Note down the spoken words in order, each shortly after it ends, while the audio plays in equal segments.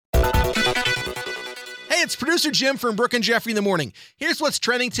Hey, it's producer Jim from Brooke and Jeffrey in the Morning. Here's what's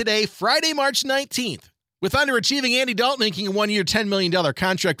trending today, Friday, March 19th. With underachieving Andy Dalton inking a one-year, $10 million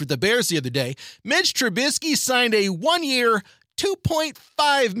contract with the Bears the other day, Mitch Trubisky signed a one-year,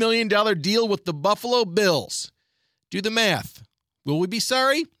 $2.5 million deal with the Buffalo Bills. Do the math. Will we be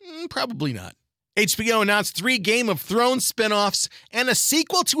sorry? Probably not. HBO announced 3 Game of Thrones spinoffs and a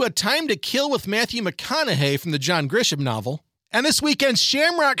sequel to A Time to Kill with Matthew McConaughey from the John Grisham novel. And this weekend's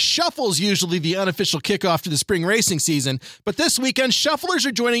Shamrock Shuffle is usually the unofficial kickoff to the spring racing season, but this weekend, shufflers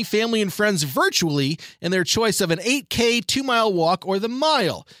are joining family and friends virtually in their choice of an 8K 2-mile walk or the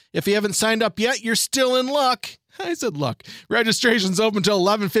mile. If you haven't signed up yet, you're still in luck. I said luck. Registration's open until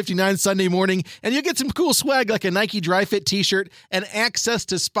 11:59 Sunday morning, and you'll get some cool swag like a Nike Dry Fit t-shirt and access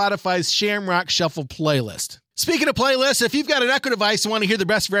to Spotify's Shamrock Shuffle playlist. Speaking of playlists, if you've got an Echo device and want to hear the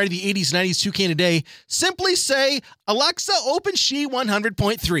best variety of the 80s, 90s, 2K in a day, simply say, Alexa, open She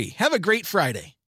 100.3. Have a great Friday.